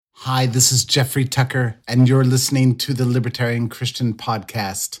Hi, this is Jeffrey Tucker, and you're listening to the Libertarian Christian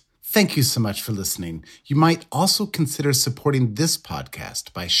Podcast. Thank you so much for listening. You might also consider supporting this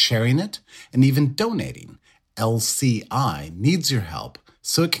podcast by sharing it and even donating. LCI needs your help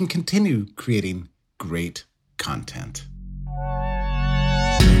so it can continue creating great content.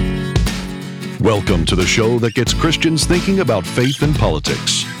 Welcome to the show that gets Christians thinking about faith and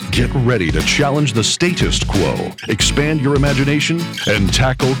politics. Get ready to challenge the status quo, expand your imagination, and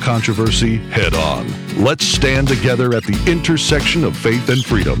tackle controversy head on. Let's stand together at the intersection of faith and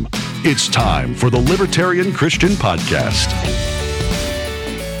freedom. It's time for the Libertarian Christian Podcast.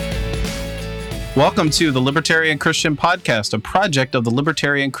 Welcome to the Libertarian Christian Podcast, a project of the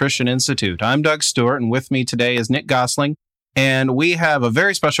Libertarian Christian Institute. I'm Doug Stewart, and with me today is Nick Gosling. And we have a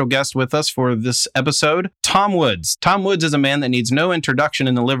very special guest with us for this episode, Tom Woods. Tom Woods is a man that needs no introduction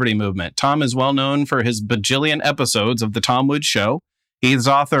in the liberty movement. Tom is well known for his bajillion episodes of The Tom Woods Show. He's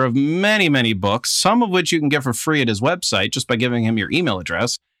author of many, many books, some of which you can get for free at his website just by giving him your email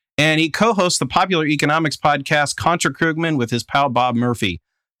address. And he co-hosts the popular economics podcast, Contra Krugman, with his pal Bob Murphy.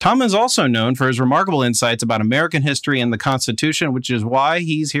 Tom is also known for his remarkable insights about American history and the Constitution, which is why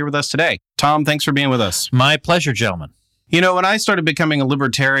he's here with us today. Tom, thanks for being with us. My pleasure, gentlemen. You know, when I started becoming a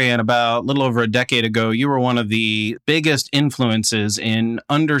libertarian about a little over a decade ago, you were one of the biggest influences in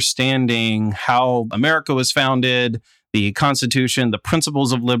understanding how America was founded, the Constitution, the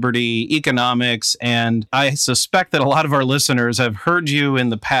principles of liberty, economics, and I suspect that a lot of our listeners have heard you in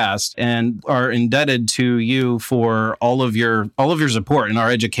the past and are indebted to you for all of your support in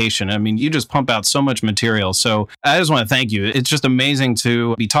our education. I mean, you just pump out so much material. So I just want to thank you. It's just amazing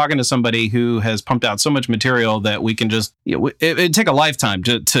to be talking to somebody who has pumped out so much material that we can just, it'd take a lifetime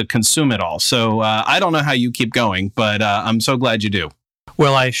to consume it all. So I don't know how you keep going, but I'm so glad you do.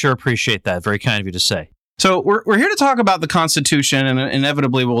 Well, I sure appreciate that. Very kind of you to say. So we're here to talk about the Constitution, and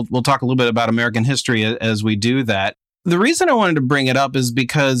inevitably we'll talk a little bit about American history as we do that. The reason I wanted to bring it up is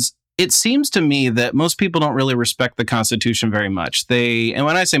because it seems to me that most people don't really respect the Constitution very much. And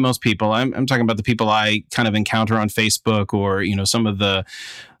when I say most people, I'm talking about the people I kind of encounter on Facebook or, some of the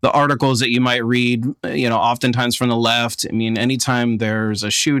articles that you might read, oftentimes from the left. I mean, anytime there's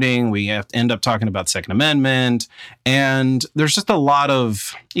a shooting, we have to end up talking about the Second Amendment. And there's just a lot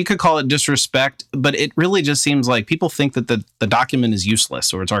of, you could call it disrespect, but it really just seems like people think that the document is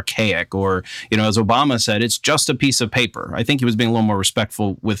useless or it's archaic or, as Obama said, it's just a piece of paper. I think he was being a little more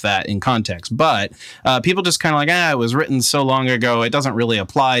respectful with that in context. But people just kind of like, it was written so long ago, it doesn't really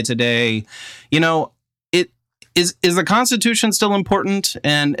apply today. Is the Constitution still important?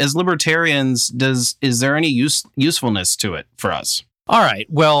 And as libertarians, is there any usefulness to it for us? All right.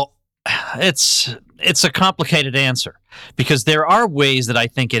 Well, it's a complicated answer because there are ways that I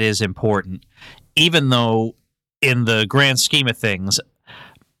think it is important, even though in the grand scheme of things,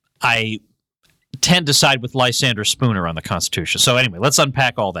 I tend to side with Lysander Spooner on the Constitution. So anyway, let's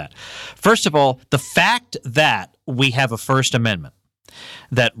unpack all that. First of all, the fact that we have a First Amendment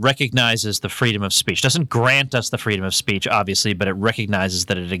that recognizes the freedom of speech. Doesn't grant us the freedom of speech, obviously, but it recognizes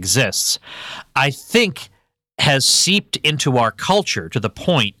that it exists, I think has seeped into our culture to the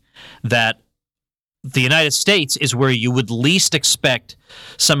point that the United States is where you would least expect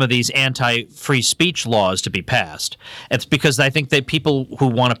some of these anti-free speech laws to be passed. It's because I think that people who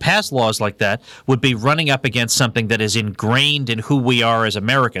want to pass laws like that would be running up against something that is ingrained in who we are as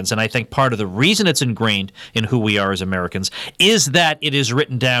Americans. And I think part of the reason it's ingrained in who we are as Americans is that it is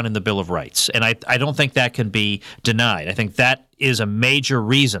written down in the Bill of Rights. And I don't think that can be denied. I think that is a major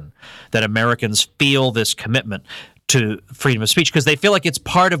reason that Americans feel this commitment to freedom of speech because they feel like it's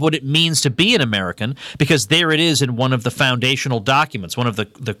part of what it means to be an American because there it is in one of the foundational documents, one of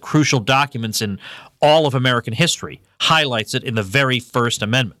the crucial documents in all of American history, highlights it in the very First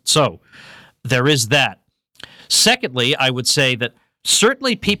Amendment. So there is that. Secondly, I would say that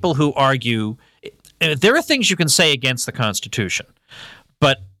certainly people who argue, there are things you can say against the Constitution,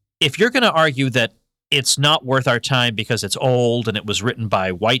 but if you're going to argue that it's not worth our time because it's old and it was written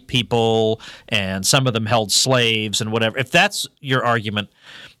by white people and some of them held slaves and whatever. If that's your argument,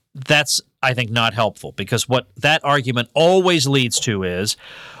 that's, I think, not helpful because what that argument always leads to is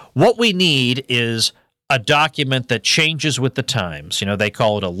what we need is a document that changes with the times. They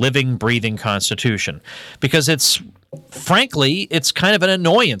call it a living, breathing Constitution because frankly, it's kind of an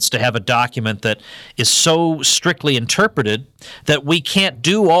annoyance to have a document that is so strictly interpreted that we can't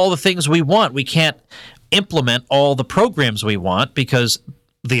do all the things we want. We can't implement all the programs we want because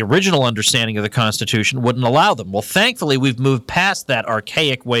the original understanding of the Constitution wouldn't allow them. Well, thankfully, we've moved past that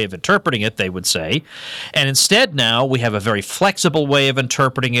archaic way of interpreting it, they would say, and instead now we have a very flexible way of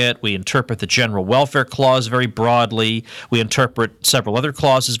interpreting it. We interpret the General Welfare Clause very broadly. We interpret several other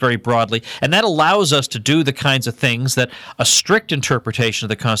clauses very broadly, and that allows us to do the kinds of things that a strict interpretation of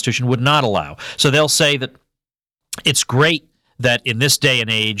the Constitution would not allow. So they'll say that it's great that in this day and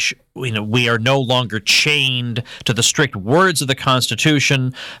age, we are no longer chained to the strict words of the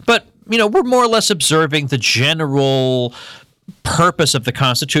Constitution, but we're more or less observing the general purpose of the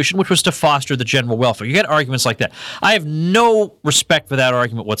Constitution, which was to foster the general welfare. You get arguments like that. I have no respect for that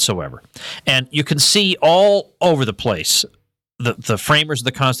argument whatsoever, and you can see all over the place the framers of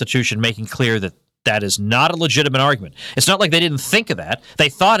the Constitution making clear that that is not a legitimate argument. It's not like they didn't think of that. They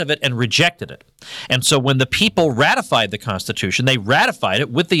thought of it and rejected it. And so when the people ratified the Constitution, they ratified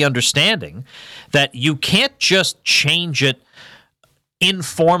it with the understanding that you can't just change it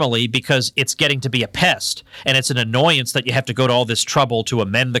informally because it's getting to be a pest and it's an annoyance that you have to go to all this trouble to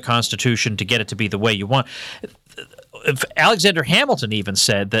amend the Constitution to get it to be the way you want. Alexander Hamilton even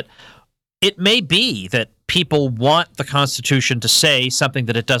said that it may be that people want the Constitution to say something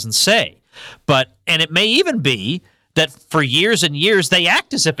that it doesn't say. And it may even be that for years and years they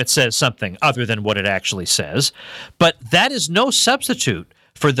act as if it says something other than what it actually says. But that is no substitute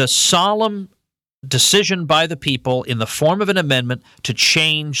for the solemn decision by the people in the form of an amendment to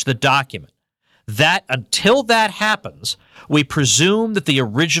change the document. That until that happens, we presume that the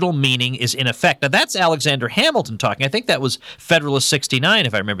original meaning is in effect. Now, that's Alexander Hamilton talking. I think that was Federalist 69,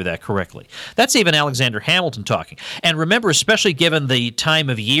 if I remember that correctly. That's even Alexander Hamilton talking. And remember, especially given the time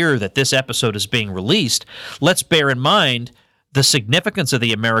of year that this episode is being released, let's bear in mind the significance of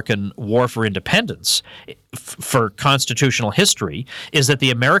the American War for Independence for constitutional history is that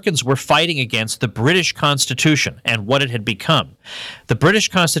the Americans were fighting against the British Constitution and what it had become. The British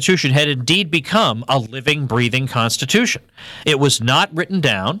Constitution had indeed become a living, breathing constitution. It was not written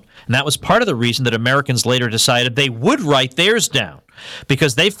down, and that was part of the reason that Americans later decided they would write theirs down,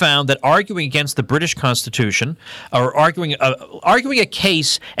 because they found that arguing against the British Constitution or arguing a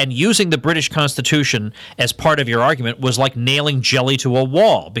case and using the British Constitution as part of your argument was like nailing jelly to a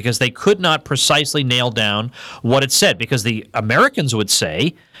wall, because they could not precisely nail down what it said. Because the Americans would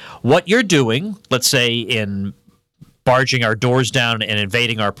say, what you're doing, let's say in barging our doors down and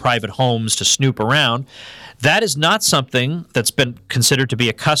invading our private homes to snoop around, that is not something that's been considered to be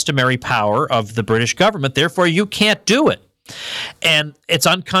a customary power of the British government. Therefore, you can't do it. And it's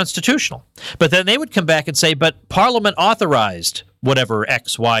unconstitutional. But then they would come back and say, but Parliament authorized whatever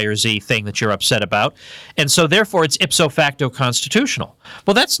X, Y, or Z thing that you're upset about, and so therefore it's ipso facto constitutional.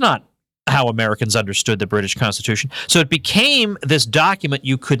 Well, that's not how Americans understood the British Constitution. So it became this document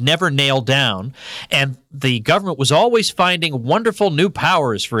you could never nail down, and the government was always finding wonderful new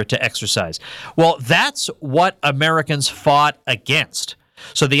powers for it to exercise. Well, that's what Americans fought against.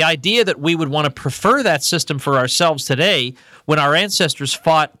 So the idea that we would want to prefer that system for ourselves today when our ancestors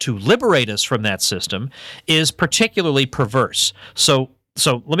fought to liberate us from that system is particularly perverse. So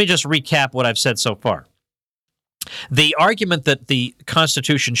let me just recap what I've said so far. The argument that the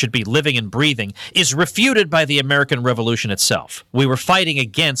Constitution should be living and breathing is refuted by the American Revolution itself. We were fighting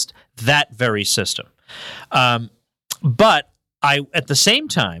against that very system. But at the same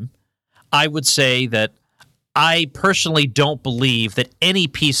time, I would say that I personally don't believe that any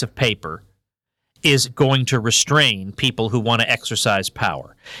piece of paper is going to restrain people who want to exercise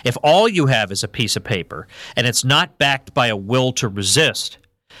power. If all you have is a piece of paper and it's not backed by a will to resist,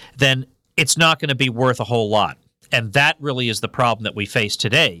 then it's not going to be worth a whole lot. And that really is the problem that we face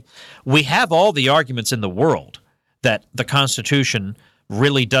today. We have all the arguments in the world that the Constitution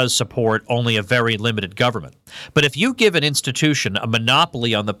really does support only a very limited government. But if you give an institution a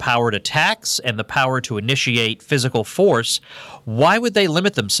monopoly on the power to tax and the power to initiate physical force, why would they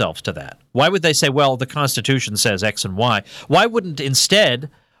limit themselves to that? Why would they say, well, the Constitution says X and Y? Why wouldn't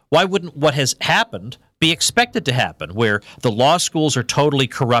what has happened be expected to happen, where the law schools are totally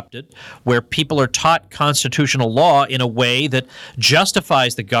corrupted, where people are taught constitutional law in a way that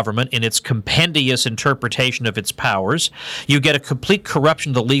justifies the government in its compendious interpretation of its powers? You get a complete corruption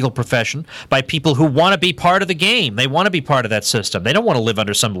of the legal profession by people who want to be part of the game. They want to be part of that system. They don't want to live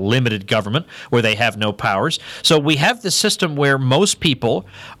under some limited government where they have no powers. So we have this system where most people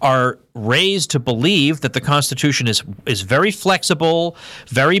are raised to believe that the Constitution is very flexible,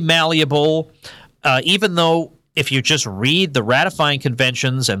 very malleable, even though if you just read the ratifying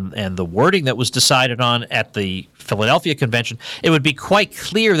conventions and the wording that was decided on at the Philadelphia Convention, it would be quite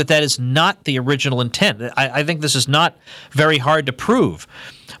clear that that is not the original intent. I think this is not very hard to prove.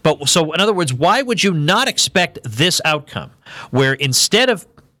 But so, in other words, why would you not expect this outcome, where instead of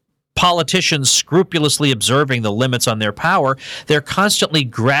politicians scrupulously observing the limits on their power, they're constantly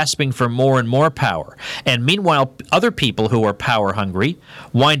grasping for more and more power. And meanwhile, other people who are power hungry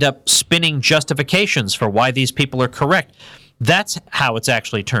wind up spinning justifications for why these people are correct. That's how it's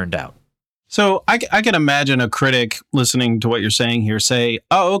actually turned out. So I can imagine a critic listening to what you're saying here say,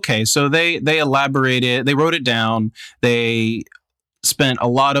 oh, okay, so they elaborated, they wrote it down, they spent a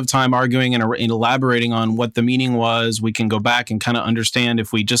lot of time arguing and elaborating on what the meaning was. We can go back and kind of understand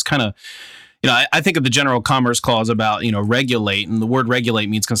if we just kind of, I think of the General Commerce Clause about, regulate, and the word regulate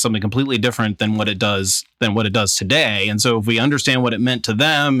means something completely different than what it does today. And so if we understand what it meant to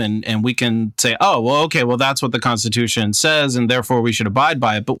them and we can say, oh, well, okay, well, that's what the Constitution says, and therefore we should abide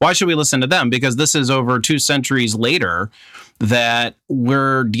by it. But why should we listen to them? Because this is over 2 centuries later that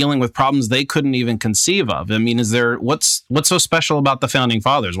we're dealing with problems they couldn't even conceive of. I mean, what's so special about the Founding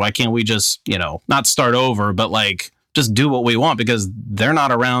Fathers? Why can't we just, not start over, but just do what we want, because they're not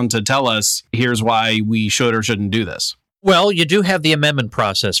around to tell us here's why we should or shouldn't do this? Well, you do have the amendment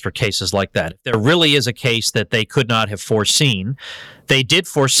process for cases like that. If there really is a case that they could not have foreseen, they did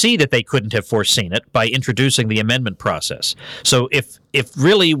foresee that they couldn't have foreseen it by introducing the amendment process. So if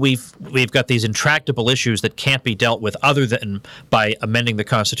really we've got these intractable issues that can't be dealt with other than by amending the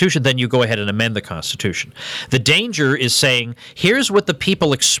Constitution, then you go ahead and amend the Constitution. The danger is saying, here's what the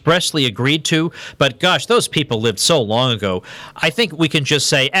people expressly agreed to, but gosh, those people lived so long ago. I think we can just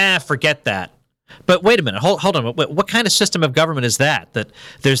say, forget that. But wait a minute, hold on. What kind of system of government is that? That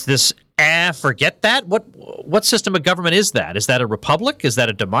there's this, forget that? What system of government is that? Is that a republic? Is that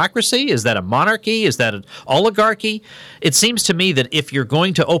a democracy? Is that a monarchy? Is that an oligarchy? It seems to me that if you're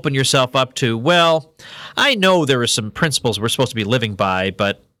going to open yourself up to, well, I know there are some principles we're supposed to be living by,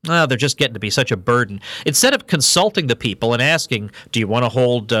 but they're just getting to be such a burden. Instead of consulting the people and asking, do you want to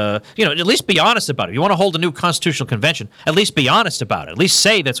hold, at least be honest about it. If you want to hold a new constitutional convention, at least be honest about it. At least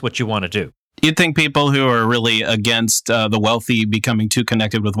say that's what you want to do. You'd think people who are really against the wealthy becoming too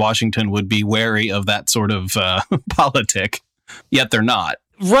connected with Washington would be wary of that sort of politic, yet they're not.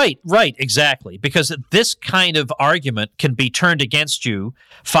 Right, exactly. Because this kind of argument can be turned against you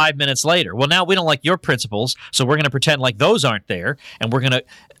 5 minutes later. Well, now we don't like your principles, so we're going to pretend like those aren't there, and we're going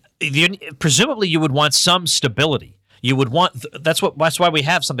to presumably you would want some stability. You would want that's why we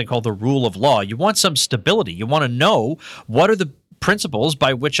have something called the rule of law. You want some stability. You want to know what are the principles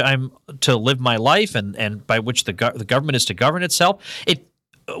by which I'm to live my life and by which the government is to govern itself.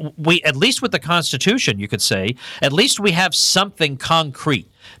 We at least with the Constitution, you could say, at least we have something concrete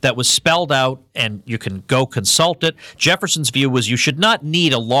that was spelled out and you can go consult it. Jefferson's view was you should not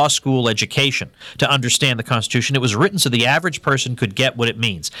need a law school education to understand the Constitution. It was written so the average person could get what it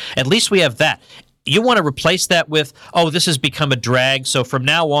means. At least we have that. You want to replace that with, this has become a drag, so from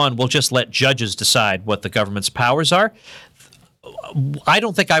now on we'll just let judges decide what the government's powers are. I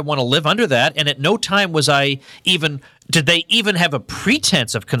don't think I want to live under that, and at no time did they even have a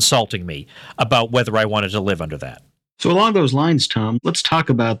pretense of consulting me about whether I wanted to live under that. So along those lines, Tom, let's talk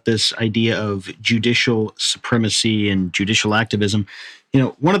about this idea of judicial supremacy and judicial activism.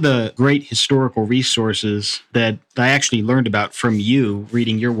 One of the great historical resources that I actually learned about from you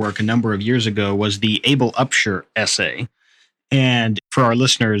reading your work a number of years ago was the Abel Upshur essay. And for our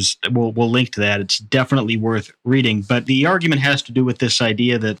listeners, we'll link to that. It's definitely worth reading. But the argument has to do with this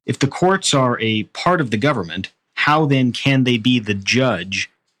idea that if the courts are a part of the government, how then can they be the judge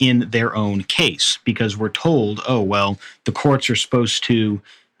in their own case? Because we're told, the courts are supposed to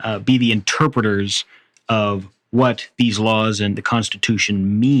be the interpreters of what these laws and the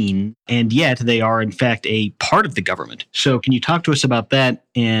Constitution mean, and yet they are, in fact, a part of the government. So can you talk to us about that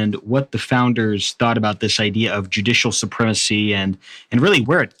and what the founders thought about this idea of judicial supremacy and really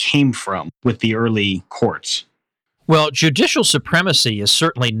where it came from with the early courts? Well, judicial supremacy is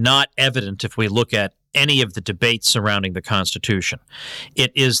certainly not evident if we look at any of the debates surrounding the Constitution.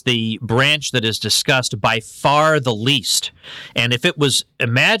 It is the branch that is discussed by far the least. And if it was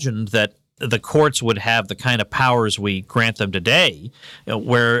imagined that the courts would have the kind of powers we grant them today,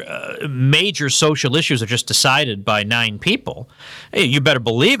 where major social issues are just decided by 9 people, you better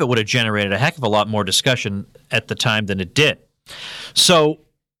believe it would have generated a heck of a lot more discussion at the time than it did. So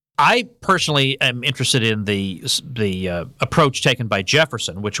I personally am interested in the approach taken by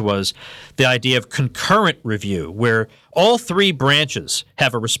Jefferson, which was the idea of concurrent review, where all 3 branches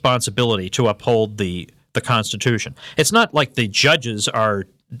have a responsibility to uphold the Constitution. It's not like the judges are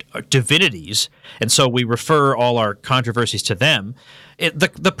divinities, and so we refer all our controversies to them.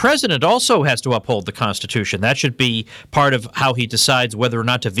 The president also has to uphold the Constitution. That should be part of how he decides whether or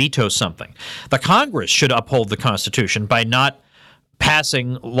not to veto something. The Congress should uphold the Constitution by not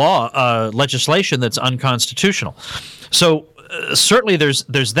passing legislation that's unconstitutional. So certainly there's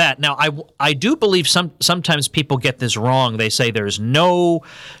that. Now, I do believe sometimes people get this wrong. They say there's no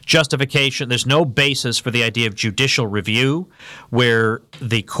justification, there's no basis for the idea of judicial review, where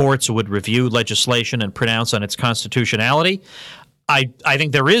the courts would review legislation and pronounce on its constitutionality. I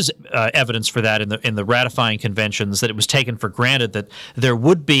think there is evidence for that in the ratifying conventions, that it was taken for granted that there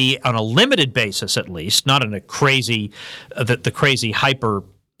would be, on a limited basis at least, not in a crazy the crazy hyper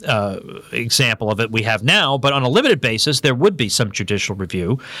example of it we have now, but on a limited basis there would be some judicial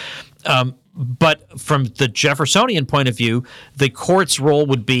review. But from the Jeffersonian point of view, the court's role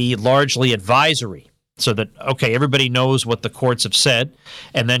would be largely advisory, so that, okay, everybody knows what the courts have said,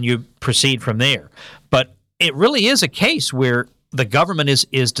 and then you proceed from there. But it really is a case where the government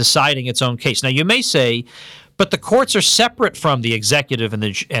is deciding its own case. Now, you may say, but the courts are separate from the executive and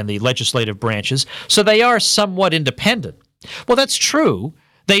the legislative branches, so they are somewhat independent. Well, that's true.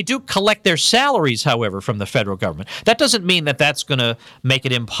 They do collect their salaries, however, from the federal government. That doesn't mean that that's going to make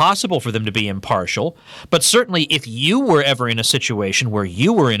it impossible for them to be impartial, but certainly if you were ever in a situation where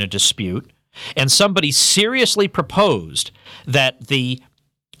you were in a dispute and somebody seriously proposed that the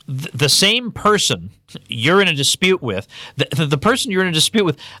same person you're in a dispute with, the person you're in a dispute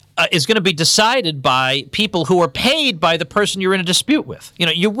with is going to be decided by people who are paid by the person you're in a dispute with.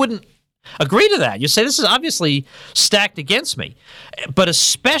 You wouldn't agree to that. You say, this is obviously stacked against me. But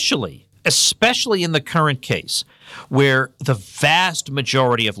especially in the current case, where the vast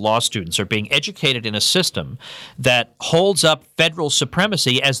majority of law students are being educated in a system that holds up federal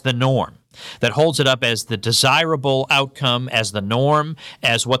supremacy as the norm, that holds it up as the desirable outcome, as the norm,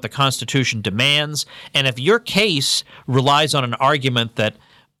 as what the Constitution demands. And if your case relies on an argument that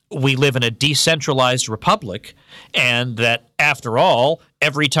we live in a decentralized republic, and that, after all,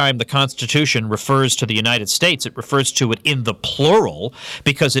 every time the Constitution refers to the United States, it refers to it in the plural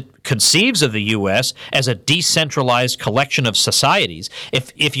because it conceives of the U.S. as a decentralized collection of societies.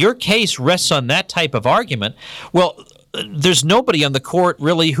 If your case rests on that type of argument, well, there's nobody on the court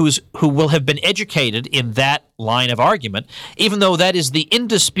really who will have been educated in that line of argument, even though that is the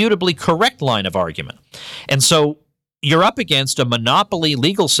indisputably correct line of argument. And so you're up against a monopoly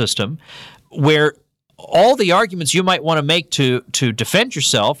legal system where all the arguments you might want to make to defend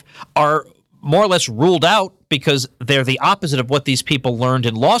yourself are more or less ruled out because they're the opposite of what these people learned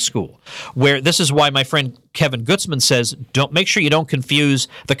in law school. Where this is why my friend Kevin Gutzman says, make sure you don't confuse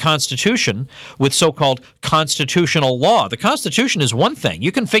the Constitution with so-called constitutional law. The Constitution is one thing.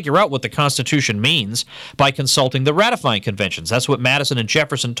 You can figure out what the Constitution means by consulting the ratifying conventions. That's what Madison and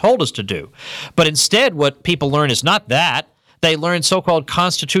Jefferson told us to do. But instead, what people learn is not that. They learn so-called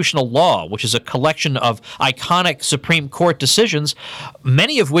constitutional law, which is a collection of iconic Supreme Court decisions,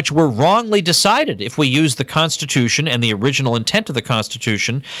 many of which were wrongly decided if we use the Constitution and the original intent of the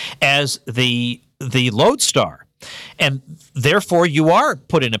Constitution as the lodestar. And therefore, you are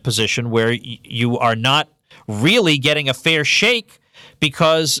put in a position where you are not really getting a fair shake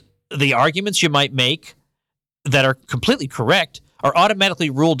because the arguments you might make that are completely correct are automatically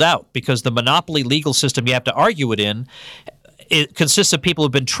ruled out because the monopoly legal system you have to argue it in, it consists of people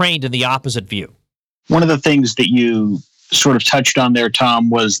who've been trained in the opposite view. One of the things that you sort of touched on there, Tom,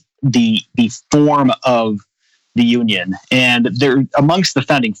 was the form of the Union. And there, amongst the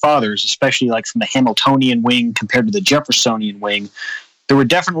founding fathers, especially like from the Hamiltonian wing compared to the Jeffersonian wing, there were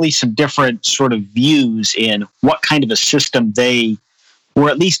definitely some different sort of views in what kind of a system they were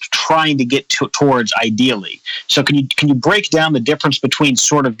at least trying to get towards ideally. So can you break down the difference between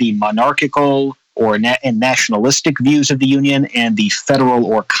sort of the monarchical and nationalistic views of the Union and the federal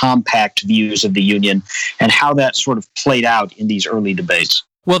or compact views of the Union, and how that sort of played out in these early debates?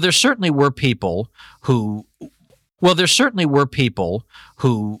 Well, there certainly were people who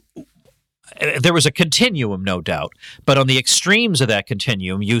there was a continuum, no doubt, but on the extremes of that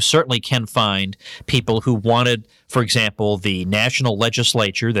continuum, you certainly can find people who wanted, for example, the national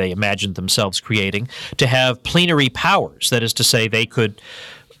legislature they imagined themselves creating to have plenary powers. That is to say, they could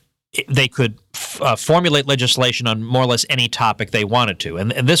formulate legislation on more or less any topic they wanted to,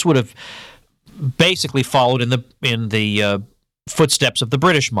 and this would have basically followed in the footsteps of the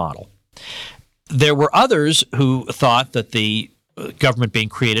British model. There were others who thought that the government being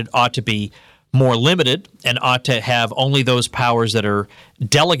created ought to be more limited and ought to have only those powers that are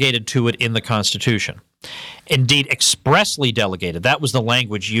delegated to it in the Constitution. Indeed, expressly delegated. That was the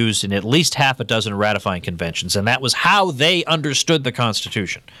language used in at least half a dozen ratifying conventions, and that was how they understood the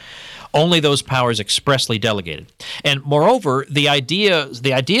Constitution. Only those powers expressly delegated. And moreover, the ideas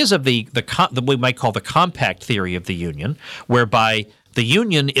of the we might call the compact theory of the Union, whereby the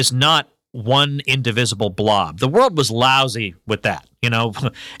Union is not one indivisible blob. The world was lousy with that.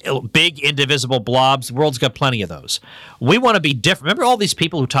 Big indivisible blobs. The world's got plenty of those. We want to be different. Remember all these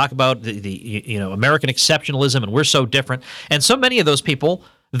people who talk about the American exceptionalism and we're so different? And so many of those people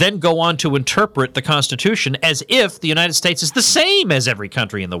then go on to interpret the Constitution as if the United States is the same as every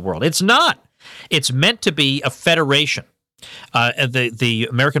country in the world. It's not. It's meant to be a federation. The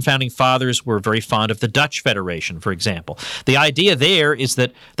American founding fathers were very fond of the Dutch Federation, for example. The idea there is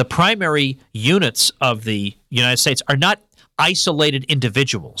that the primary units of the United States are not isolated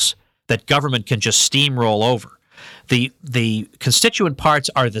individuals that government can just steamroll over. The constituent parts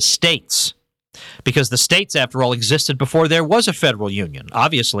are the states, because the states, after all, existed before there was a federal union.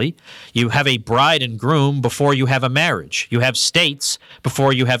 Obviously, you have a bride and groom before you have a marriage. You have states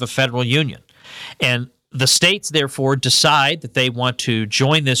before you have a federal union. And the states, therefore, decide that they want to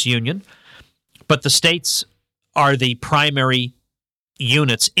join this union, but the states are the primary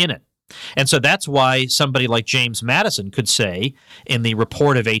units in it. And so that's why somebody like James Madison could say in the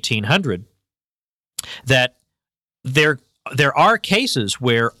Report of 1800 that there are cases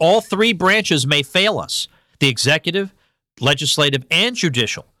where all three branches may fail us. The executive, legislative, and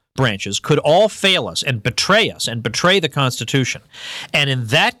judicial branches could all fail us and betray the Constitution. And in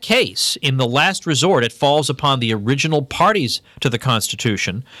that case, in the last resort, it falls upon the original parties to the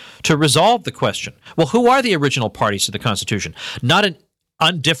Constitution to resolve the question. Well, who are the original parties to the Constitution? Not an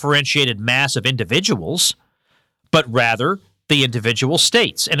undifferentiated mass of individuals, but rather the individual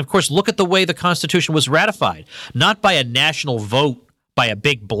states. And of course, look at the way the Constitution was ratified. Not by a national vote by a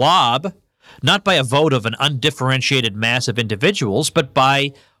big blob, not by a vote of an undifferentiated mass of individuals, but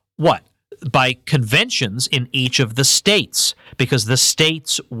by what? By conventions in each of the states, because the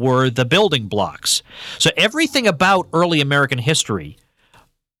states were the building blocks. So everything about early American history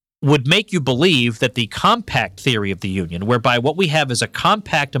would make you believe that the compact theory of the Union, whereby what we have is a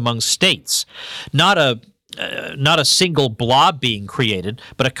compact among states, not a single blob being created,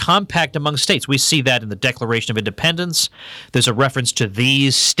 but a compact among states. We see that in the Declaration of Independence. There's a reference to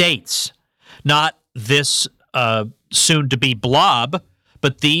these states, not this soon-to-be blob,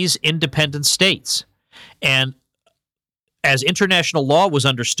 but these independent states. And as international law was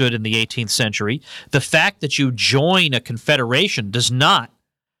understood in the 18th century, the fact that you join a confederation does not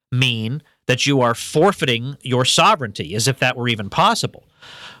mean that you are forfeiting your sovereignty, as if that were even possible.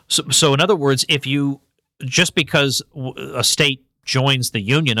 So in other words, just because a state joins the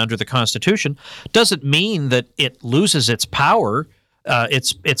Union under the Constitution doesn't mean that it loses its power,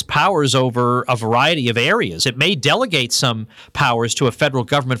 its powers over a variety of areas. It may delegate some powers to a federal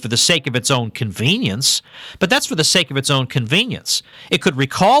government for the sake of its own convenience, but that's for the sake of its own convenience. It could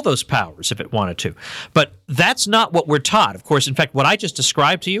recall those powers if it wanted to, but that's not what we're taught. Of course, in fact, what I just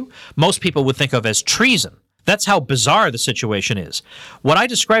described to you, most people would think of as treason. That's how bizarre the situation is. What I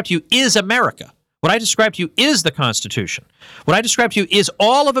described to you is America. What I described to you is the Constitution. What I described to you is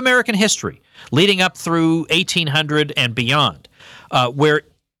all of American history, leading up through 1800 and beyond, where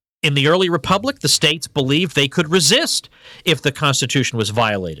in the early republic, the states believed they could resist if the Constitution was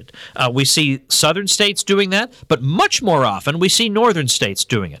violated. We see southern states doing that, but much more often we see northern states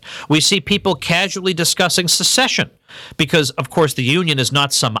doing it. We see people casually discussing secession because, of course, the Union is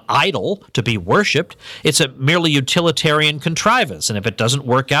not some idol to be worshipped. It's a merely utilitarian contrivance, and if it doesn't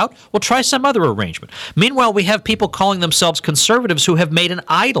work out, we'll try some other arrangement. Meanwhile, we have people calling themselves conservatives who have made an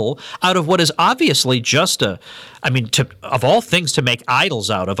idol out of what is obviously just of all things to make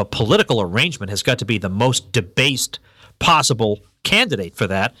idols out of, a political arrangement has got to be the most debased possible candidate for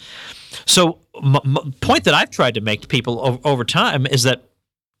that. So point that I've tried to make to people over time is that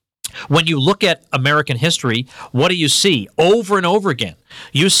when you look at American history, what do you see over and over again?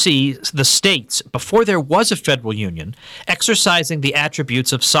 You see the states, before there was a federal union, exercising the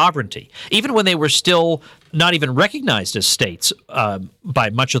attributes of sovereignty, even when they were still not even recognized as states by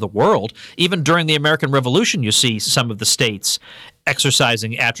much of the world. Even during the American Revolution, you see some of the states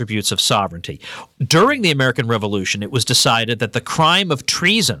exercising attributes of sovereignty. During the American Revolution, it was decided that the crime of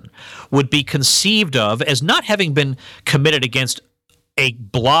treason would be conceived of as not having been committed against a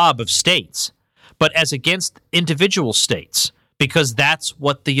blob of states, but as against individual states, because that's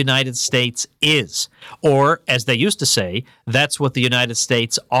what the United States is. Or, as they used to say, that's what the United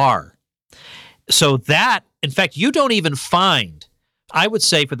States are. So that, in fact, you don't even find, I would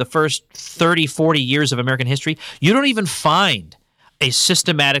say for the first 30, 40 years of American history, you don't even find a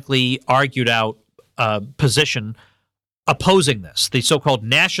systematically argued out position opposing this, the so-called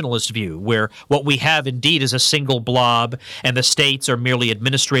nationalist view, where what we have indeed is a single blob and the states are merely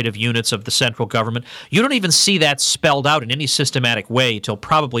administrative units of the central government. You don't even see that spelled out in any systematic way till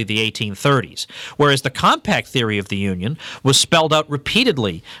probably the 1830s, whereas the compact theory of the Union was spelled out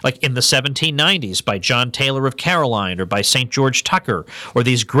repeatedly, like in the 1790s by John Taylor of Caroline or by St. George Tucker or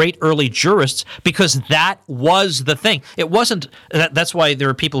these great early jurists, because that was the thing. It wasn't, that's why there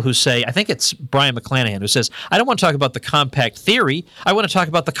are people who say, I think it's Brian McClanahan who says, I don't want to talk about the compact theory, I want to talk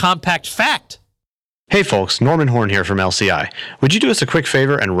about the compact fact. Hey folks, Norman Horn here from LCI. Would you do us a quick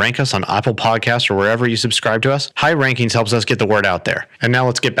favor and rank us on Apple Podcasts or wherever you subscribe to us? High rankings helps us get the word out there. And now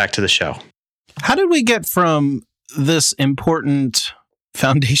let's get back to the show. How did we get from this important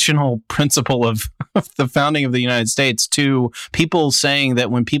foundational principle of the founding of the United States to people saying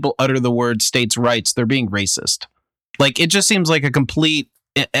that when people utter the word states' rights, they're being racist? Like, it just seems like a complete,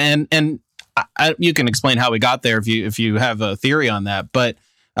 and you can explain how we got there if you have a theory on that. But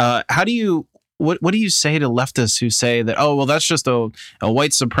how do you, what do you say to leftists who say that, oh, well, that's just a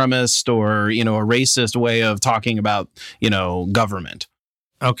white supremacist or, a racist way of talking about, government?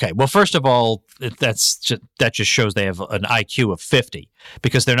 Okay. Well, first of all, that just shows they have an IQ of 50,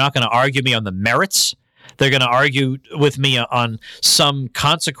 because they're not going to argue me on the merits. They're going to argue with me on some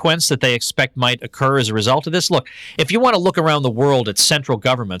consequence that they expect might occur as a result of this. Look, if you want to look around the world at central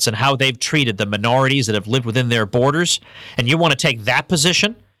governments and how they've treated the minorities that have lived within their borders, and you want to take that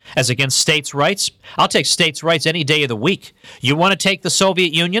position as against states' rights, I'll take states' rights any day of the week. You want to take the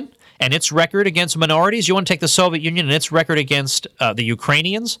Soviet Union and its record against minorities? You want to take the Soviet Union and its record against the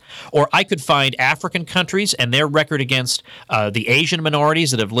Ukrainians? Or I could find African countries and their record against the Asian minorities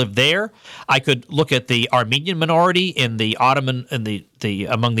that have lived there. I could look at the Armenian minority in the Ottoman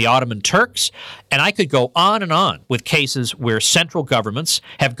among the Ottoman Turks, and I could go on and on with cases where central governments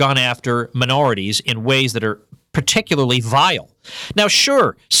have gone after minorities in ways that are particularly vile. Now,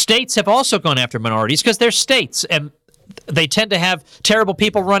 sure, states have also gone after minorities because they're states, and they tend to have terrible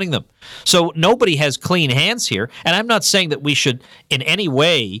people running them. So nobody has clean hands here. And I'm not saying that we should in any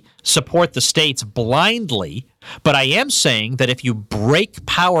way support the states blindly, but I am saying that if you break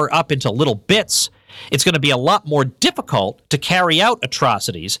power up into little bits, it's going to be a lot more difficult to carry out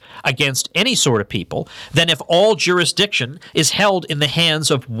atrocities against any sort of people than if all jurisdiction is held in the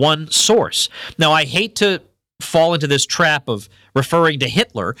hands of one source. Now, I hate to fall into this trap of referring to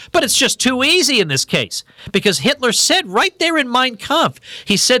Hitler, but it's just too easy in this case, because Hitler said right there in Mein Kampf,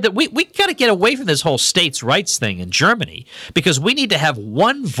 he said that we got to get away from this whole states' rights thing in Germany, because we need to have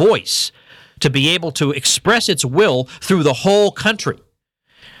one voice to be able to express its will through the whole country.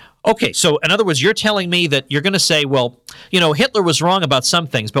 Okay, so in other words, you're telling me that you're going to say, well, Hitler was wrong about some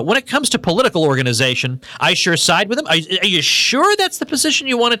things, but when it comes to political organization, I sure side with him. Are you sure that's the position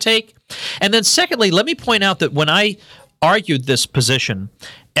you want to take? And then secondly, let me point out that when I argued this position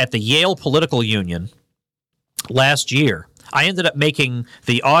at the Yale Political Union last year, I ended up making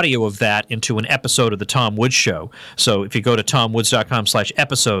the audio of that into an episode of the Tom Woods Show. So if you go to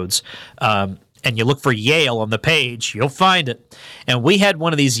tomwoods.com/episodes, and you look for Yale on the page, you'll find it. And we had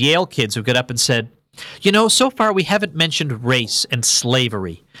one of these Yale kids who got up and said, so far we haven't mentioned race and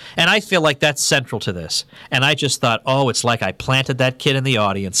slavery. And I feel like that's central to this. And I just thought, it's like I planted that kid in the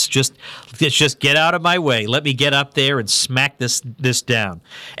audience. Just get out of my way. Let me get up there and smack this down.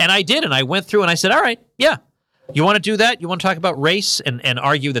 And I did, and I went through and I said, all right, yeah. You want to do that? You want to talk about race and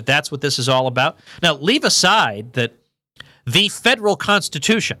argue that that's what this is all about? Now, leave aside that the federal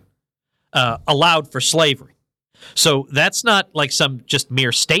Constitution allowed for slavery. So that's not like some just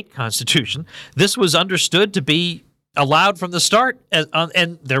mere state constitution. This was understood to be allowed from the start,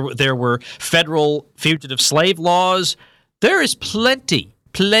 and there were federal fugitive slave laws. There is plenty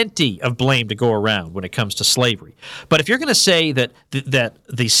of blame to go around when it comes to slavery. But if you're going to say that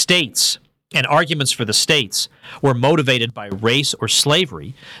the states and arguments for the states were motivated by race or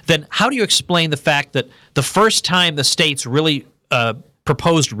slavery, then how do you explain the fact that the first time the states really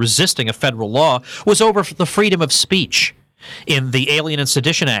proposed resisting a federal law was over the freedom of speech in the Alien and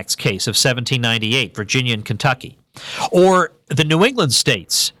Sedition Acts case of 1798, Virginia and Kentucky? Or the New England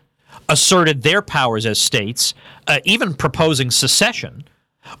states asserted their powers as states, even proposing secession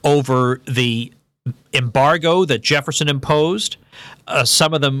over the embargo that Jefferson imposed.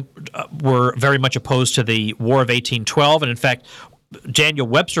 Some of them were very much opposed to the War of 1812, and in fact, Daniel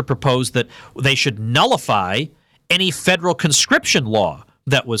Webster proposed that they should nullify any federal conscription law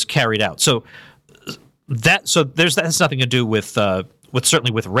that was carried out. So that's nothing to do with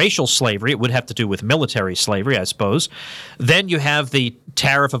certainly with racial slavery. It would have to do with military slavery, I suppose. Then you have the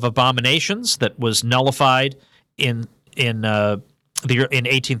Tariff of Abominations that was nullified in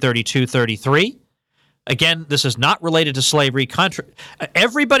 1832-33. Again, this is not related to slavery.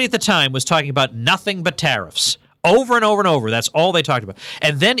 Everybody at the time was talking about nothing but tariffs. Over and over and over. That's all they talked about.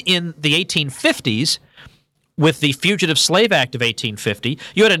 And then in the 1850s, with the Fugitive Slave Act of 1850,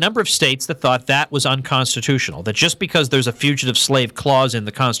 you had a number of states that thought that was unconstitutional, that just because there's a fugitive slave clause in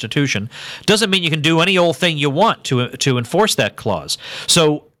the Constitution doesn't mean you can do any old thing you want to enforce that clause.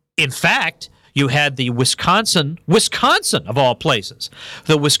 So, in fact, you had the Wisconsin of all places,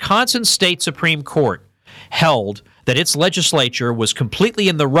 the Wisconsin State Supreme Court held that its legislature was completely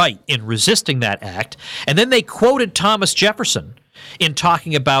in the right in resisting that act, and then they quoted Thomas Jefferson in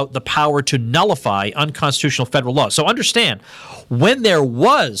talking about the power to nullify unconstitutional federal laws. So understand, when there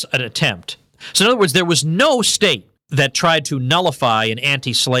was an attempt, so in other words, there was no state that tried to nullify an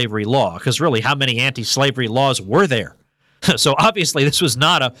anti-slavery law, because really, how many anti-slavery laws were there? So obviously, this was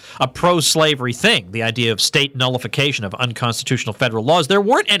not a pro-slavery thing, the idea of state nullification of unconstitutional federal laws. There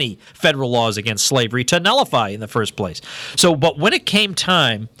weren't any federal laws against slavery to nullify in the first place. So, but when it came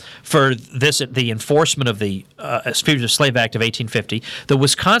time for the enforcement of the Fugitive Slave Act of 1850, the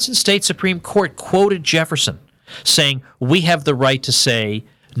Wisconsin State Supreme Court quoted Jefferson, saying, we have the right to say,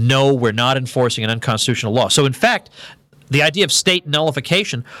 no, we're not enforcing an unconstitutional law. So in fact, the idea of state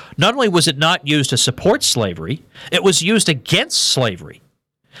nullification, not only was it not used to support slavery, it was used against slavery.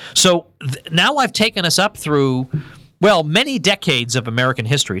 So now I've taken us up through, well, many decades of American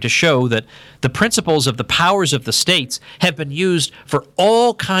history to show that the principles of the powers of the states have been used for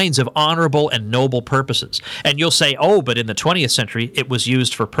all kinds of honorable and noble purposes. And you'll say, oh, but in the 20th century, it was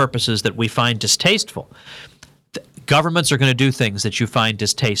used for purposes that we find distasteful. Governments are going to do things that you find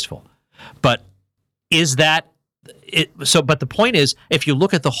distasteful. But is that but the point is, if you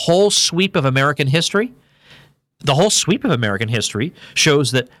look at the whole sweep of American history, the whole sweep of American history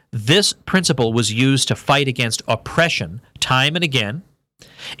shows that this principle was used to fight against oppression time and again.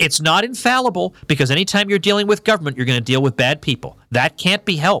 It's not infallible, because anytime you're dealing with government, you're going to deal with bad people. That can't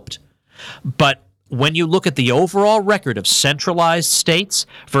be helped. But when you look at the overall record of centralized states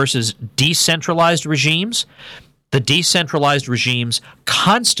versus decentralized regimes, the decentralized regimes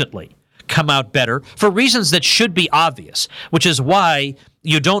constantly come out better for reasons that should be obvious, which is why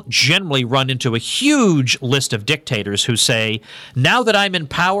you don't generally run into a huge list of dictators who say, now that I'm in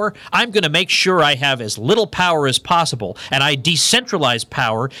power, I'm going to make sure I have as little power as possible, and I decentralize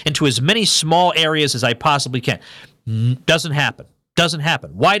power into as many small areas as I possibly can. Doesn't happen. Doesn't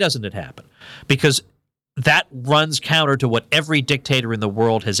happen. Why doesn't it happen? Because that runs counter to what every dictator in the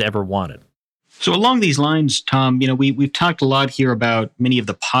world has ever wanted. So along these lines, Tom, we've talked a lot here about many of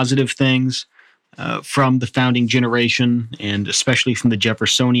the positive things from the founding generation, and especially from the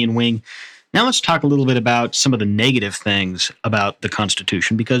Jeffersonian wing. Now let's talk a little bit about some of the negative things about the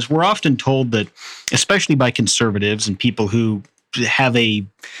Constitution, because we're often told that, especially by conservatives and people who have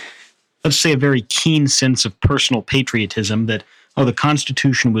let's say, a very keen sense of personal patriotism, that, the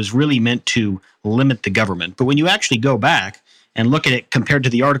Constitution was really meant to limit the government. But when you actually go back and look at it compared to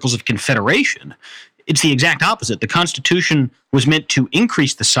the Articles of Confederation, it's the exact opposite. The Constitution was meant to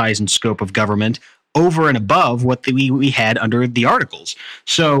increase the size and scope of government over and above what we had under the Articles.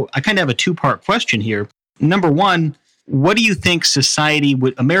 So I kind of have a two-part question here. Number one, what do you think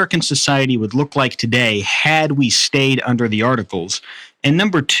American society would look like today had we stayed under the Articles? And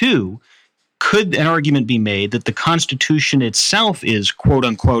number two, could an argument be made that the Constitution itself is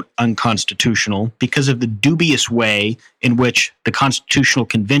quote-unquote unconstitutional because of the dubious way in which the Constitutional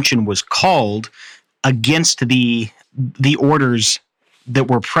Convention was called against the orders that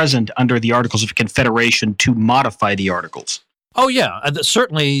were present under the Articles of Confederation to modify the Articles? Oh, yeah.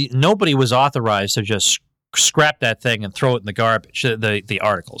 Certainly nobody was authorized to just scrap that thing and throw it in the garbage, the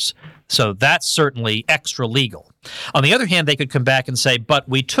Articles. So that's certainly extra legal. On the other hand, they could come back and say, but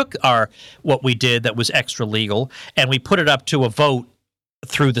we took what we did that was extra legal and we put it up to a vote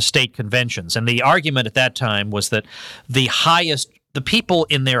through the state conventions. And the argument at that time was that the people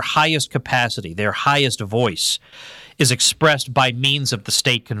in their highest capacity, their highest voice, is expressed by means of the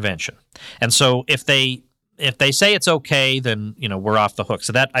state convention. And so if they say it's okay, then we're off the hook.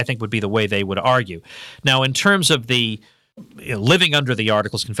 So that, I think, would be the way they would argue. Now, in terms of the living under the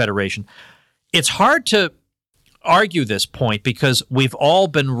Articles of Confederation, it's hard to argue this point because we've all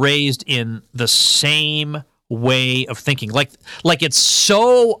been raised in the same way of thinking. Like it's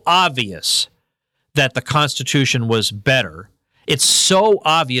so obvious that the Constitution was better. It's so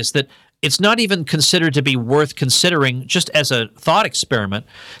obvious that it's not even considered to be worth considering, just as a thought experiment,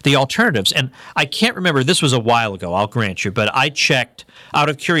 the alternatives. And I can't remember, this was a while ago, I'll grant you, but I checked out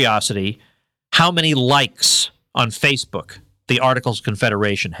of curiosity how many likes on Facebook the Articles of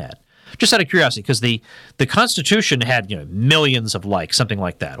Confederation had. Just out of curiosity, because the Constitution had millions of likes, something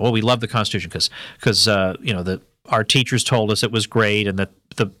like that. Well, we love the Constitution because our teachers told us it was great, and that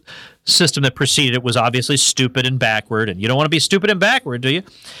the system that preceded it was obviously stupid and backward, and you don't want to be stupid and backward, do you?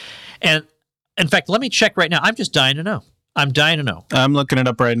 And in fact, let me check right now. I'm just dying to know. I'm dying to know. I'm looking it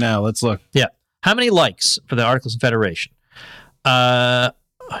up right now. Let's look. Yeah. How many likes for the Articles of Confederation?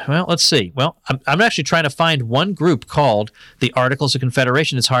 Well, let's see. Well, I'm actually trying to find one group called the Articles of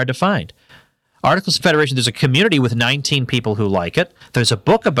Confederation. It's hard to find. Articles of Confederation, there's a community with 19 people who like it. There's a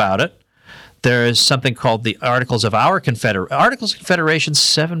book about it. There's something called the Articles of Articles of Confederation,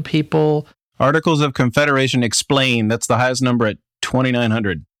 7 people. Articles of Confederation Explained. That's the highest number at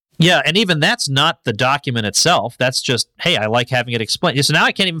 2,900. Yeah, and even that's not the document itself. That's just, hey, I like having it explained. So now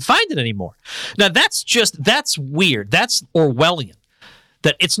I can't even find it anymore. Now, that's weird. That's Orwellian.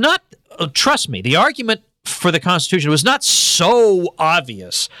 That it's not, trust me, the argument for the Constitution was not so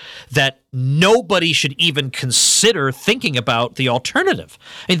obvious that nobody should even consider thinking about the alternative.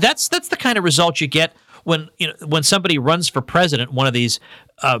 I mean, that's the kind of result you get when somebody runs for president, one of these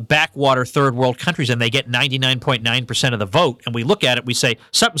backwater third world countries, and they get 99.9% of the vote, and we look at it, we say,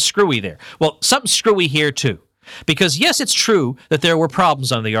 something's screwy there. Well, something's screwy here too. Because yes, it's true that there were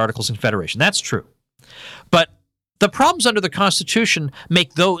problems under the Articles of Confederation. That's true. But the problems under the Constitution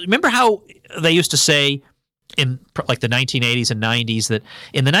make those, remember how they used to say in like the 1980s and 90s that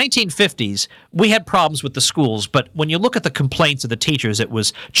in the 1950s, we had problems with the schools, but when you look at the complaints of the teachers, it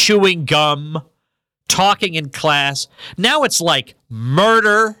was chewing gum, talking in class. Now it's like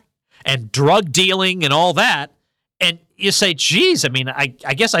murder and drug dealing and all that. And you say, geez, I mean, I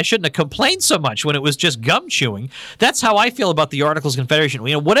guess I shouldn't have complained so much when it was just gum chewing. That's how I feel about the Articles of Confederation.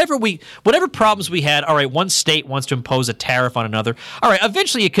 Whatever problems we had, all right, one state wants to impose a tariff on another. All right,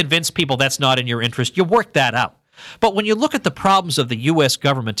 eventually you convince people that's not in your interest. You work that out. But when you look at the problems of the U.S.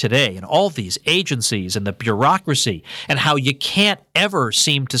 government today and all these agencies and the bureaucracy and how you can't ever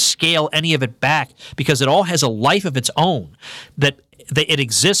seem to scale any of it back because it all has a life of its own, that it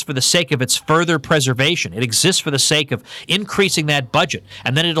exists for the sake of its further preservation. It exists for the sake of increasing that budget,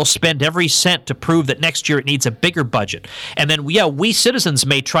 and then it'll spend every cent to prove that next year it needs a bigger budget. And then, we citizens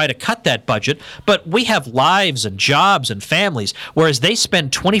may try to cut that budget, but we have lives and jobs and families, whereas they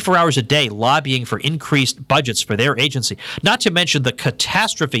spend 24 hours a day lobbying for increased budgets for their agency. Not to mention the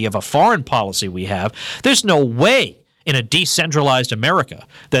catastrophe of a foreign policy we have. There's no way in a decentralized America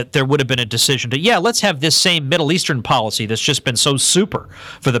that there would have been a decision to, let's have this same Middle Eastern policy that's just been so super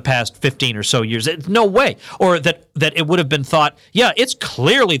for the past 15 or so years. No way. Or that it would have been thought, it's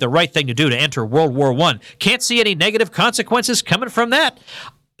clearly the right thing to do to enter World War I. Can't see any negative consequences coming from that.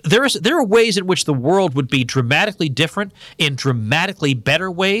 There are ways in which the world would be dramatically different in dramatically better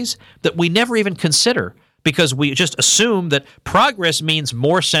ways that we never even consider because we just assume that progress means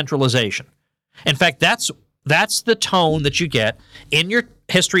more centralization. In fact, that's the tone that you get in your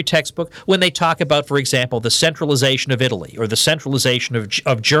history textbook when they talk about, for example, the centralization of Italy or the centralization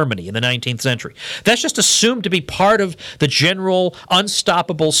of Germany in the 19th century. That's just assumed to be part of the general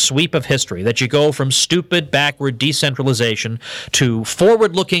unstoppable sweep of history, that you go from stupid, backward decentralization to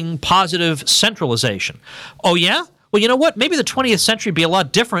forward-looking, positive centralization. Oh, yeah? Well, you know what? Maybe the 20th century would be a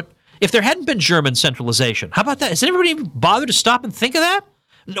lot different if there hadn't been German centralization. How about that? Has anybody even bothered to stop and think of that?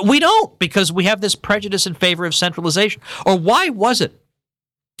 We don't, because we have this prejudice in favor of centralization. Or why was it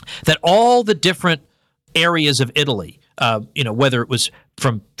that all the different areas of Italy, whether it was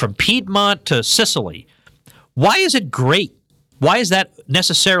from Piedmont to Sicily, why is it great? Why is that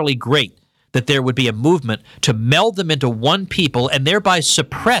necessarily great that there would be a movement to meld them into one people and thereby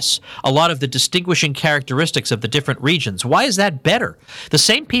suppress a lot of the distinguishing characteristics of the different regions? Why is that better? The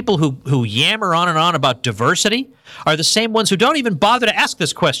same people who yammer on and on about diversity are the same ones who don't even bother to ask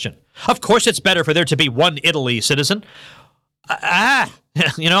this question. Of course it's better for there to be one Italy, citizen. I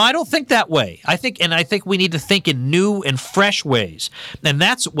don't think that way. I think we need to think in new and fresh ways. And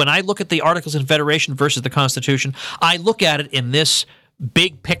that's when I look at the Articles of Confederation versus the Constitution, I look at it in this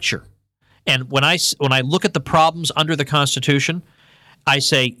big picture. And when I look at the problems under the Constitution, I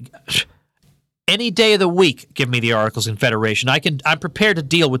say, any day of the week, give me the Articles of Confederation. I'm prepared to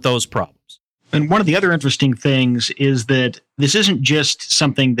deal with those problems. And one of the other interesting things is that this isn't just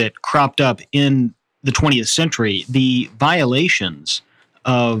something that cropped up in the 20th century. The violations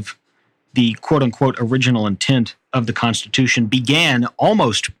of the quote-unquote original intent of the Constitution began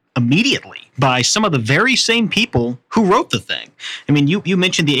almost immediately by some of the very same people who wrote the thing. I mean, you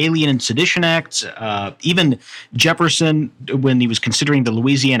mentioned the Alien and Sedition Acts. Even Jefferson, when he was considering the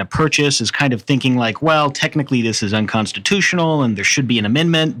Louisiana Purchase, is kind of thinking like, well, technically this is unconstitutional and there should be an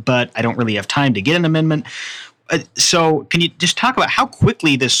amendment, but I don't really have time to get an amendment. So can you just talk about how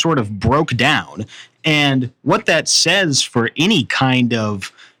quickly this sort of broke down and what that says for any kind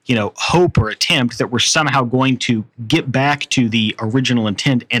of, hope or attempt that we're somehow going to get back to the original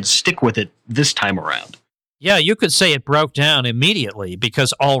intent and stick with it this time around? Yeah, you could say it broke down immediately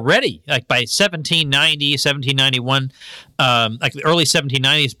because already, like by 1790, 1791, like the early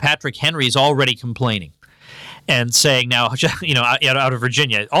 1790s, Patrick Henry is already complaining and saying now, out of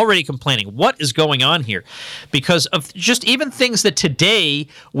Virginia, already complaining. What is going on here? Because of just even things that today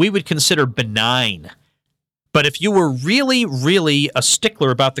we would consider benign. But if you were really, really a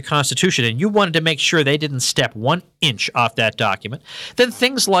stickler about the Constitution and you wanted to make sure they didn't step 1 inch off that document, then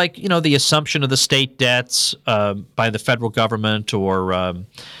things like, the assumption of the state debts by the federal government or,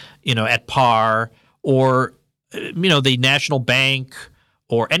 at par, or, the national bank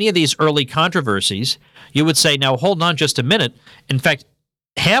or any of these early controversies, you would say, now, hold on just a minute. In fact,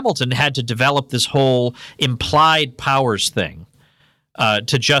 Hamilton had to develop this whole implied powers thing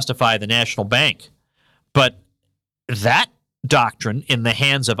to justify the national bank. But that doctrine in the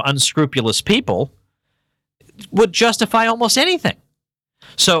hands of unscrupulous people would justify almost anything.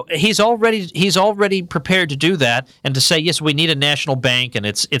 So he's already prepared to do that and to say, yes, we need a national bank, and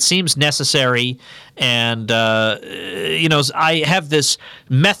it seems necessary. And I have this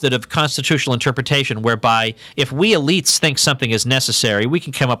method of constitutional interpretation whereby if we elites think something is necessary, we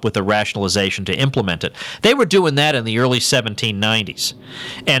can come up with a rationalization to implement it. They were doing that in the early 1790s,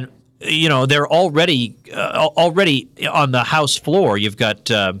 and they're already on the House floor. You've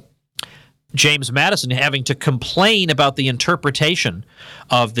got James Madison having to complain about the interpretation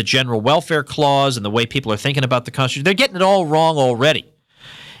of the General Welfare Clause and the way people are thinking about the Constitution. They're getting it all wrong already.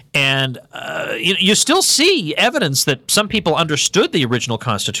 And you still see evidence that some people understood the original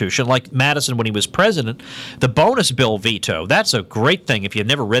Constitution, like Madison when he was president. The bonus bill veto, that's a great thing. If you've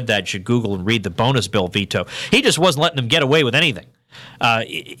never read that, you should Google and read the bonus bill veto. He just wasn't letting them get away with anything.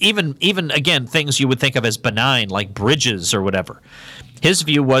 Even again, things you would think of as benign, like bridges or whatever. His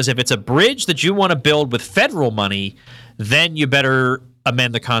view was if it's a bridge that you want to build with federal money, then you better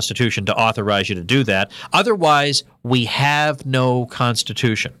amend the Constitution to authorize you to do that. Otherwise, we have no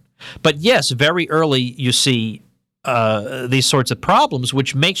Constitution. But yes, very early you see these sorts of problems,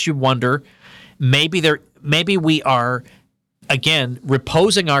 which makes you wonder, maybe we are, again,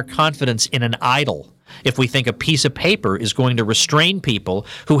 reposing our confidence in an idol if we think a piece of paper is going to restrain people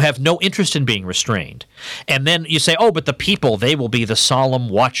who have no interest in being restrained. And then you say, oh, but the people, they will be the solemn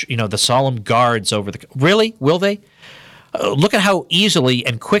watch, the solemn guards over the... Really? Will they? Look at how easily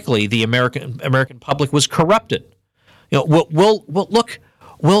and quickly the American public was corrupted. We'll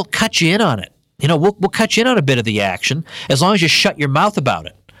cut you in on it. We'll cut you in on a bit of the action as long as you shut your mouth about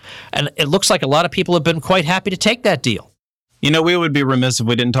it. And it looks like a lot of people have been quite happy to take that deal. We would be remiss if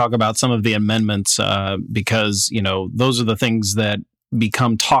we didn't talk about some of the amendments because, those are the things that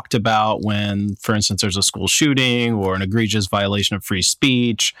become talked about when, for instance, there's a school shooting or an egregious violation of free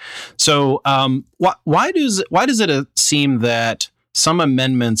speech. So why does it seem that some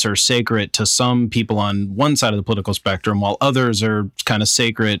amendments are sacred to some people on one side of the political spectrum while others are kind of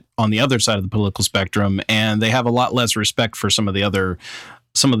sacred on the other side of the political spectrum, and they have a lot less respect for some of the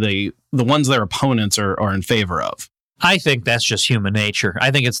ones their opponents are in favor of? I think that's just human nature. I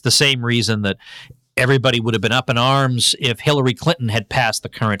think it's the same reason that everybody would have been up in arms if Hillary Clinton had passed the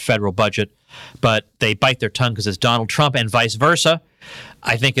current federal budget, but they bite their tongue because it's Donald Trump, and vice versa.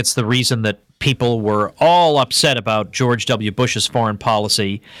 I think it's the reason that people were all upset about George W. Bush's foreign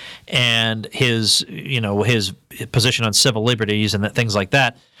policy and his position on civil liberties and things like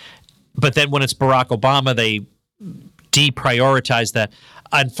that. But then when it's Barack Obama, they deprioritize that.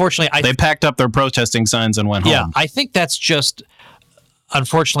 Unfortunately, they packed up their protesting signs and went home. Yeah, I think that's just,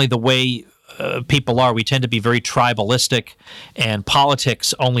 unfortunately, the way people are. We tend to be very tribalistic, and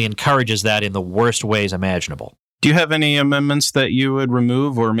politics only encourages that in the worst ways imaginable. Do you have any amendments that you would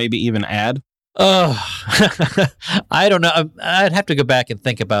remove or maybe even add? I don't know. I'd have to go back and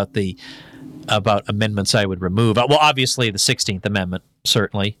think about amendments I would remove. Well, obviously, the 16th Amendment,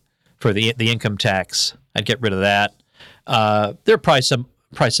 certainly, for the income tax. I'd get rid of that. There are probably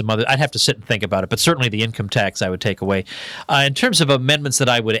some other. I'd have to sit and think about it, but certainly the income tax I would take away. In terms of amendments that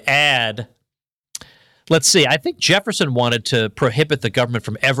I would add, let's see. I think Jefferson wanted to prohibit the government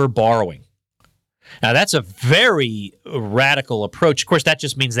from ever borrowing. Now, that's a very radical approach. Of course, that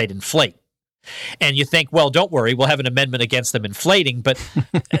just means they'd inflate. And you think, well, don't worry, we'll have an amendment against them inflating. But,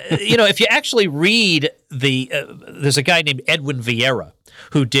 if you actually read there's a guy named Edwin Vieira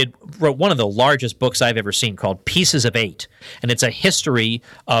who wrote one of the largest books I've ever seen called Pieces of Eight. And it's a history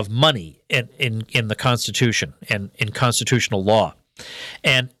of money in the Constitution and in constitutional law.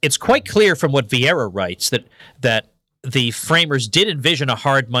 And it's quite clear from what Vieira writes that the framers did envision a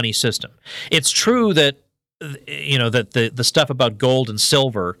hard money system. It's true that that the stuff about gold and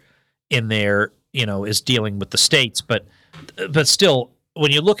silver in there is dealing with the states, but still,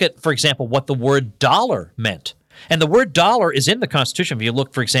 when you look at, for example, what the word dollar meant, and the word dollar is in the Constitution. If you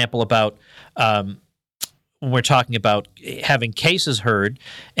look, for example, about when we're talking about having cases heard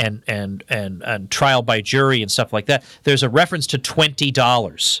and trial by jury and stuff like that, there's a reference to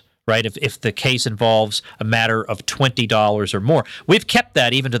 $20, right? If the case involves a matter of $20 or more. We've kept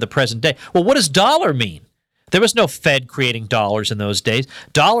that even to the present day. Well, what does dollar mean? There was no Fed creating dollars in those days.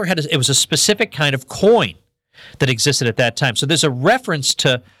 Dollar it was a specific kind of coin that existed at that time. So there's a reference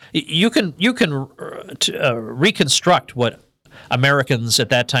to you can reconstruct what Americans at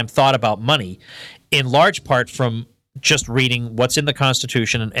that time thought about money, in large part from just reading what's in the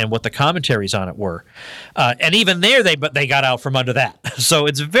Constitution and what the commentaries on it were. And even there, they got out from under that. So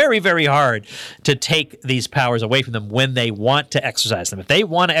it's very, very hard to take these powers away from them when they want to exercise them. If they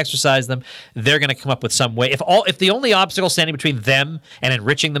want to exercise them, they're going to come up with some way. If the only obstacle standing between them and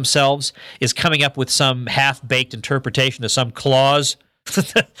enriching themselves is coming up with some half-baked interpretation of some clause,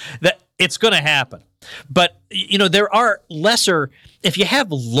 that it's going to happen. But, there are lesser, if you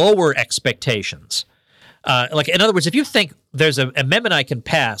have lower expectations, like, in other words, if you think there's an amendment I can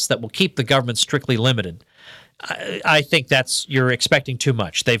pass that will keep the government strictly limited, I think you're expecting too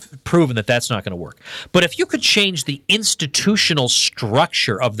much. They've proven that that's not going to work. But if you could change the institutional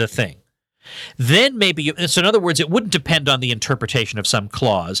structure of the thing, then maybe so in other words, it wouldn't depend on the interpretation of some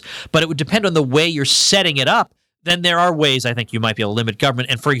clause, but it would depend on the way you're setting it up. Then there are ways I think you might be able to limit government.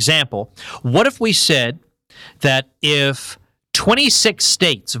 And for example, what if we said that if 26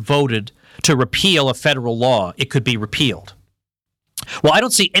 states voted to repeal a federal law, it could be repealed? Well, I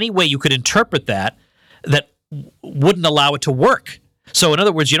don't see any way you could interpret that wouldn't allow it to work. So in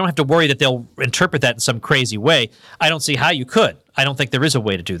other words, you don't have to worry that they'll interpret that in some crazy way. I don't see how you could. I don't think there is a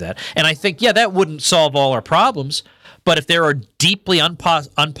way to do that. And I think, that wouldn't solve all our problems. But if there are deeply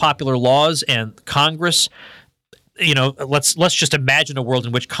unpopular laws and Congress, let's just imagine a world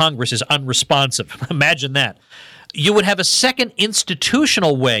in which Congress is unresponsive. Imagine that. You would have a second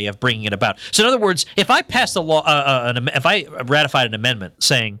institutional way of bringing it about. So in other words, if I passed a law, if I ratified an amendment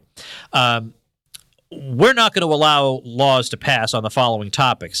saying, we're not going to allow laws to pass on the following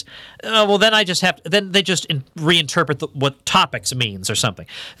topics, well, then then they just reinterpret what topics means or something.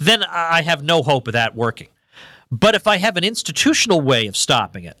 Then I have no hope of that working. But if I have an institutional way of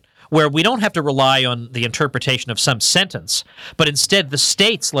stopping it, where we don't have to rely on the interpretation of some sentence, but instead the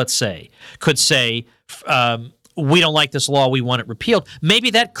states, let's say, could say, we don't like this law, we want it repealed, maybe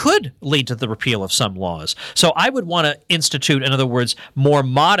that could lead to the repeal of some laws. So I would want to institute, in other words, more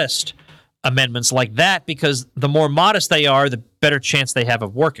modest amendments like that, because the more modest they are, the better chance they have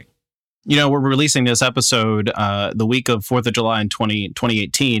of working. We're releasing this episode the week of 4th of July in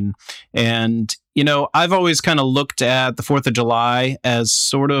 2018. And, I've always kind of looked at the 4th of July as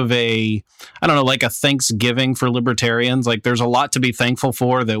sort of like a Thanksgiving for libertarians. Like, there's a lot to be thankful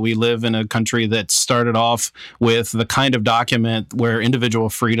for that we live in a country that started off with the kind of document where individual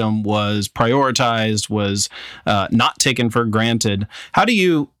freedom was prioritized, was not taken for granted. How do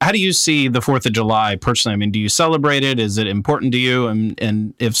you see the 4th of July personally? I mean, do you celebrate it? Is it important to you?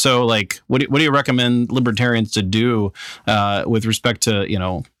 And if so, like, what do you recommend libertarians to do with respect to,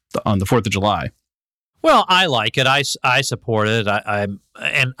 on the 4th of July? Well, I like it. I support it.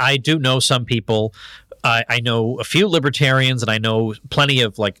 And I do know some people. I know a few libertarians, and I know plenty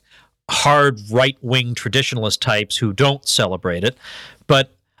of like hard right-wing traditionalist types who don't celebrate it.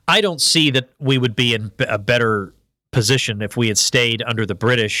 But I don't see that we would be in a better position if we had stayed under the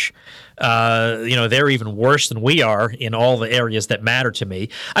British. They're even worse than we are in all the areas that matter to me.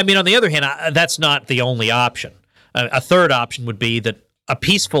 I mean, on the other hand, that's not the only option. A third option would be that a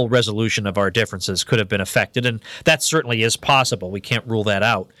peaceful resolution of our differences could have been effected, and that certainly is possible. We can't rule that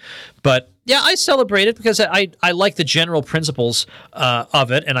out. But yeah, I celebrate it because I like the general principles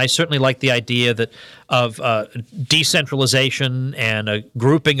of it, and I certainly like the idea of decentralization and a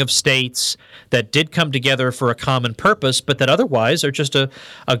grouping of states that did come together for a common purpose, but that otherwise are just a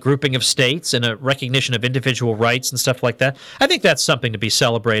grouping of states and a recognition of individual rights and stuff like that. I think that's something to be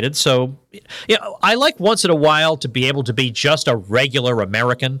celebrated. So, I like once in a while to be able to be just a regular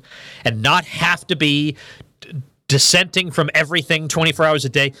American and not have to be dissenting from everything 24 hours a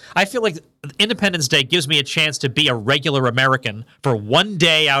day. I feel like Independence Day gives me a chance to be a regular American for one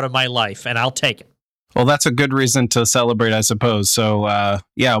day out of my life, and I'll take it. Well, that's a good reason to celebrate, I suppose. So,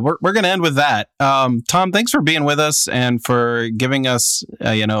 yeah, we're going to end with that. Tom, thanks for being with us and for giving us,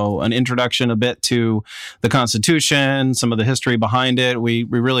 an introduction a bit to the Constitution, some of the history behind it. We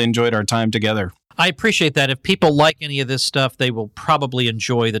really enjoyed our time together. I appreciate that. If people like any of this stuff, they will probably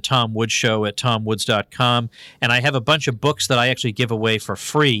enjoy the Tom Woods Show at tomwoods.com. And I have a bunch of books that I actually give away for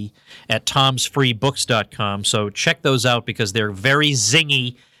free at tomsfreebooks.com. So check those out because they're very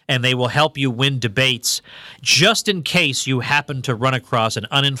zingy and they will help you win debates just in case you happen to run across an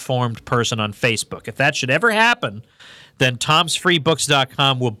uninformed person on Facebook. If that should ever happen, then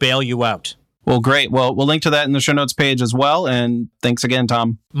tomsfreebooks.com will bail you out. Well, great. Well, we'll link to that in the show notes page as well. And thanks again,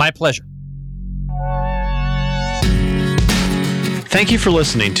 Tom. My pleasure. Thank you for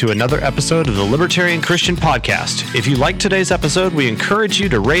listening to another episode of the Libertarian Christian Podcast. If you liked today's episode, we encourage you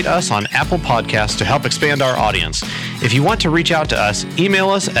to rate us on Apple Podcasts to help expand our audience. If you want to reach out to us, email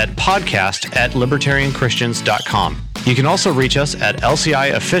us at podcast@libertarianchristians.com. You can also reach us at LCI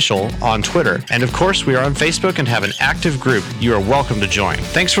Official on Twitter. And of course, we are on Facebook and have an active group you are welcome to join.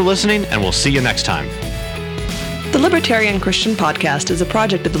 Thanks for listening, and we'll see you next time. The Libertarian Christian Podcast is a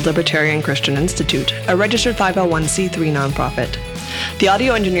project of the Libertarian Christian Institute, a registered 501c3 nonprofit. The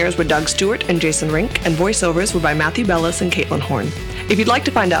audio engineers were Doug Stewart and Jason Rink, and voiceovers were by Matthew Bellis and Caitlin Horn. If you'd like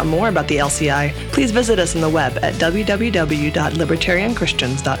to find out more about the LCI, please visit us on the web at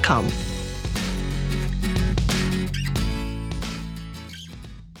www.libertarianchristians.com.